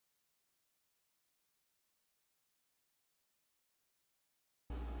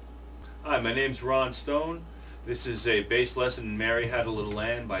Hi, my name's Ron Stone. This is a bass lesson in Mary Had a Little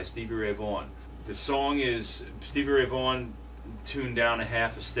Lamb by Stevie Ray Vaughan. The song is Stevie Ray Vaughan tuned down a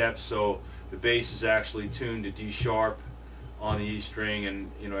half a step, so the bass is actually tuned to D sharp on the E string,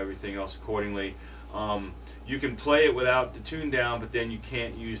 and everything else accordingly. You can play it without the tune down, but then you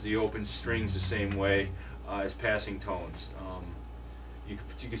can't use the open strings the same way as passing tones. You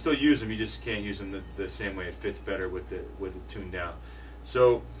can still use them, you just can't use them the same way. It fits better with the tune down.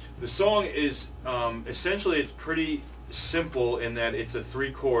 So the song is essentially, it's pretty simple in that it's a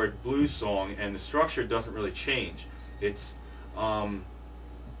 3-chord blues song, and the structure doesn't really change. It's well,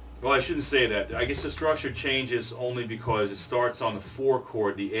 I shouldn't say that. I guess the structure changes only because it starts on the 4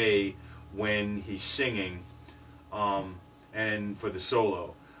 chord, the A, when he's singing, and for the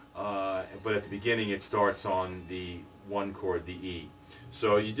solo. But at the beginning it starts on the 1 chord, the E.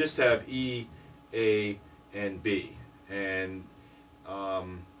 So you just have E, A, and B. And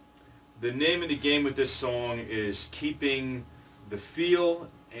the name of the game with this song is keeping the feel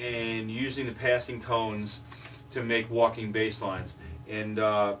and using the passing tones to make walking bass lines. And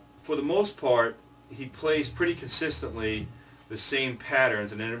for the most part, he plays pretty consistently the same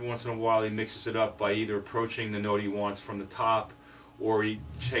patterns, and then every once in a while he mixes it up by either approaching the note he wants from the top, or he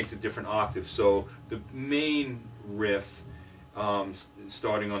takes a different octave. So the main riff,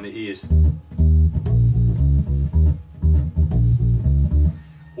 starting on the E, is,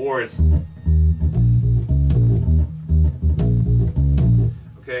 or it's,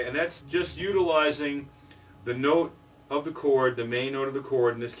 okay, and that's just utilizing the note of the chord, the main note of the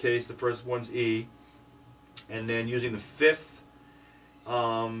chord. In this case, the first one's E, and then using the 5th,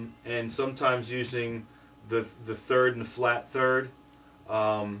 and sometimes using the 3rd and the flat 3rd,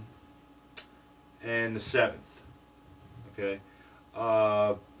 and the 7th. Okay,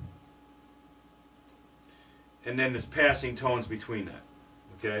 and then there's passing tones between that.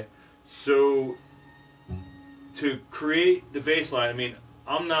 Okay, so to create the bass line, I mean,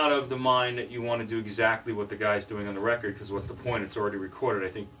 I'm not of the mind that you want to do exactly what the guy's doing on the record, because what's the point? It's already recorded.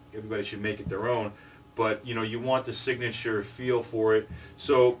 I think everybody should make it their own. But you want the signature feel for it.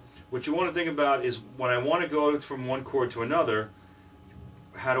 So what you want to think about is, when I want to go from one chord to another,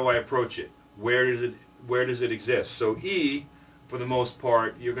 how do I approach it? Where does it exist? So E, for the most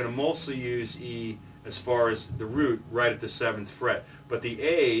part, you're going to mostly use E as far as the root, right at the 7th fret. But the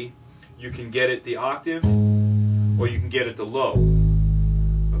A, you can get it the octave, or you can get it the low.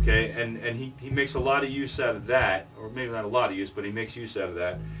 Okay, and he makes a lot of use out of that, or maybe not a lot of use, but he makes use out of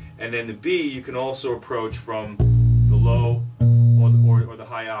that. And then the B, you can also approach from the low or the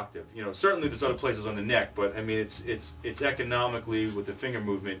high octave. Certainly there's other places on the neck, but I mean it's economically, with the finger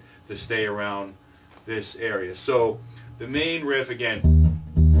movement, to stay around this area. So the main riff again.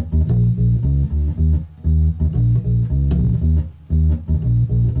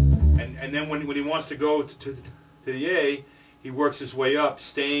 And then when he wants to go to the A, he works his way up,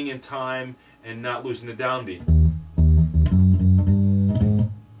 staying in time and not losing the downbeat.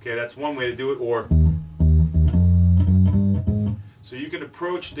 Okay, that's one way to do it. Or so you can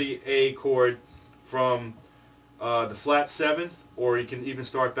approach the A chord from the flat 7th, or you can even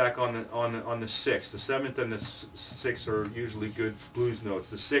start back on the 6th. The 7th and the 6th are usually good blues notes.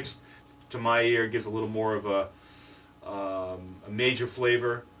 The 6th, to my ear, gives a little more of a major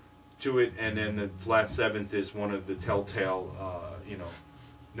flavor to it, and then the flat 7th is one of the telltale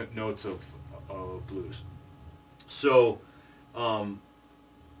notes of blues. So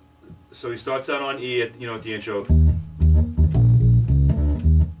so he starts out on E at at the intro,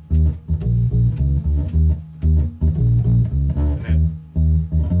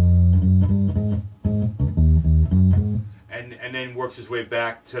 and then works his way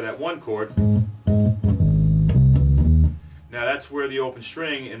back to that 1 chord. Now that's where the open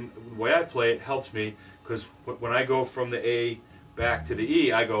string, and the way I play it, helps me, because when I go from the A back to the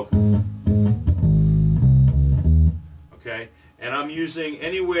E, I go, okay, and I'm using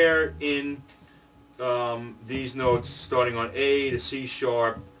anywhere in these notes, starting on A to C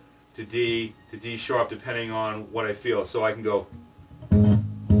sharp to D sharp, depending on what I feel. So I can go,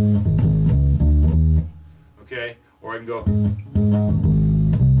 okay, or I can go.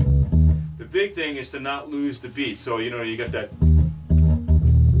 The big thing is to not lose the beat. So you got that,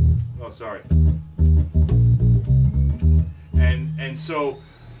 oh sorry, and so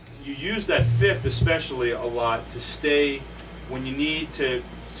you use that 5th especially a lot to stay when you need to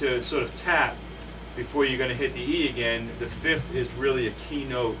sort of tap before you're going to hit the E again. The 5th is really a key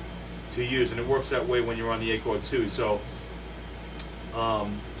note to use, and it works that way when you're on the A chord too. So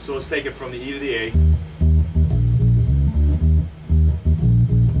so let's take it from the E to the A.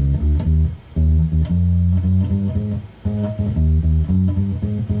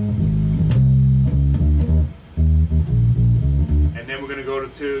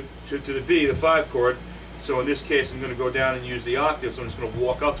 to the B, the 5 chord. So in this case, I'm going to go down and use the octave. So I'm just going to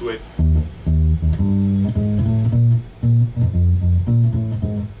walk up to it.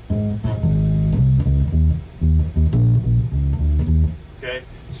 Okay.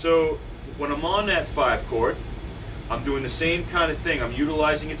 So when I'm on that 5 chord, I'm doing the same kind of thing. I'm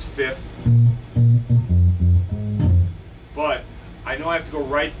utilizing its 5th, but I know I have to go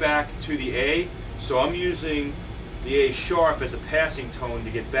right back to the A, so I'm using the A sharp as a passing tone to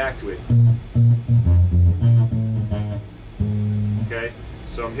get back to it. Okay,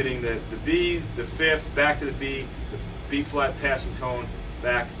 so I'm hitting the B, the 5th, back to the B flat passing tone,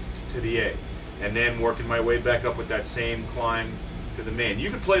 back to the A, and then working my way back up with that same climb to the main. You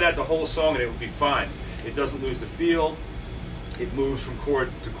could play that the whole song and it would be fine. It doesn't lose the feel. It moves from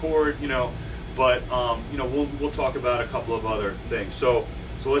chord to chord, you know. But you know, we'll talk about a couple of other things. So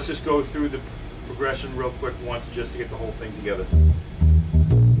let's just go through the progression real quick once, just to get the whole thing together.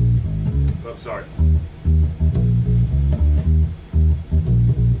 Oh, sorry.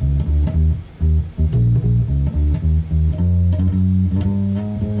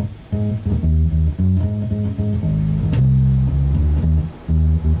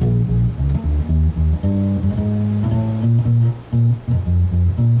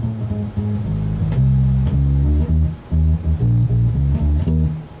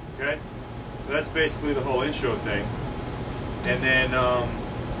 Basically the whole intro thing, and then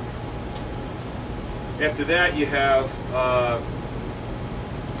after that you have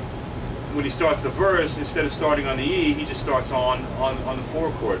when he starts the verse, instead of starting on the E, he just starts on the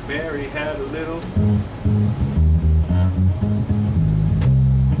 4 chord. Mary had a little.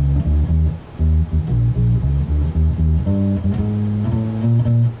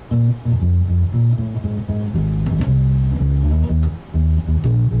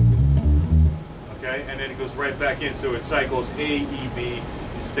 Right back in, so it cycles A, E, B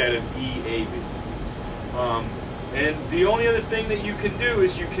instead of E, A, B. And the only other thing that you can do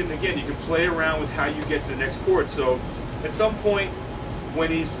is you can play around with how you get to the next chord. So at some point when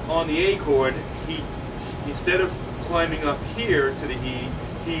he's on the A chord, he instead of climbing up here to the E,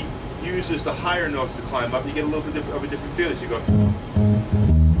 he uses the higher notes to climb up. You get a little bit of a different feel as you go.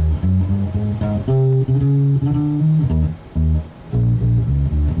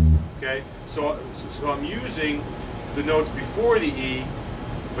 Okay, so I'm using the notes before the E,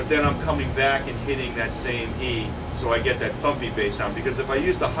 but then I'm coming back and hitting that same E, so I get that thumpy bass sound. Because if I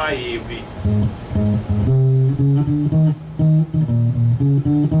use the high E, it would be,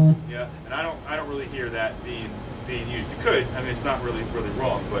 yeah, and I don't really hear that being used. You could, I mean, it's not really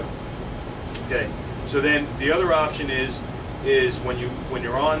wrong, but okay. So then the other option is when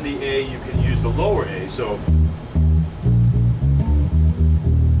you're on the A, you can use the lower A. So.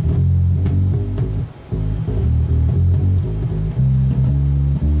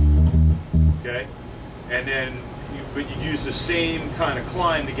 And then you use the same kind of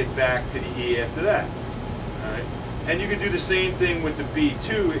climb to get back to the E after that. All right? And you can do the same thing with the B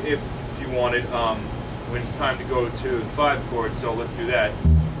too if you wanted when it's time to go to the 5 chord. So let's do that.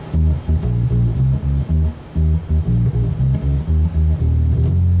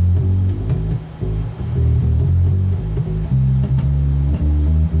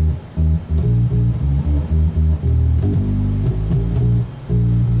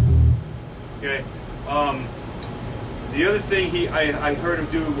 Okay. The other thing I heard him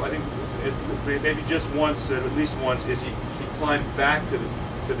do, I think maybe just once, at least once, is he climbed back to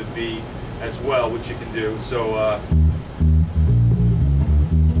the B as well, which you can do. So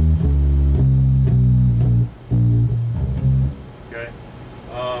okay,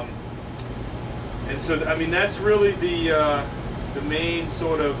 and so I mean that's really the main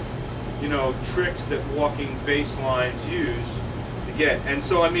sort of tricks that walking bass lines use to get. And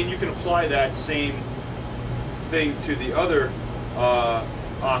so I mean you can apply that same thing to the other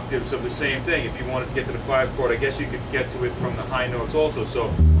octaves of the same thing. If you wanted to get to the 5 chord, I guess you could get to it from the high notes also.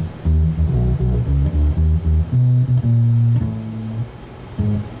 So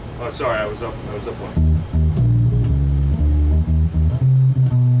oh, sorry, I was up one.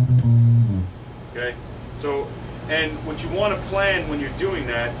 Okay, so and what you want to plan when you're doing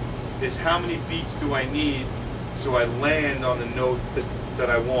that is how many beats do I need so I land on the note that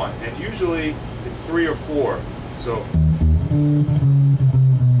I want, and usually it's 3 or 4. So,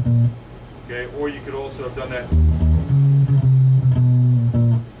 okay, or you could also have done that.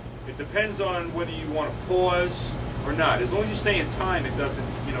 It depends on whether you want to pause or not. As long as you stay in time, it doesn't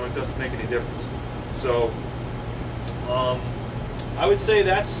make any difference. So, I would say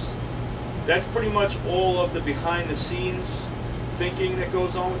that's pretty much all of the behind-the-scenes thinking that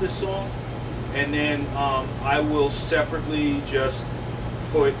goes on with this song. And then I will separately just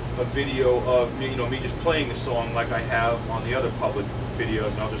put a video of me, me just playing the song like I have on the other public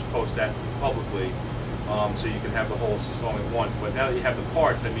videos, and I'll just post that publicly, so you can have the whole song at once. But now that you have the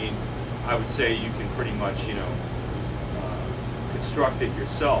parts, I mean, I would say you can pretty much, construct it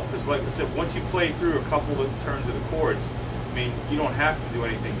yourself. Because like I said, once you play through a couple of turns of the chords, I mean, you don't have to do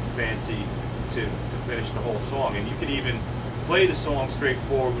anything fancy to finish the whole song. And you can even play the song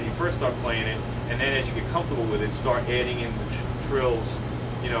straightforward when you first start playing it, and then as you get comfortable with it, start adding in the trills,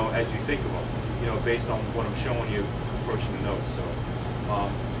 as you think of them, based on what I'm showing you, approaching the notes. So,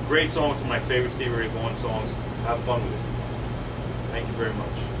 great song, some of my favorite Stevie Ray Vaughan songs. Have fun with it. Thank you very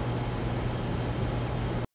much.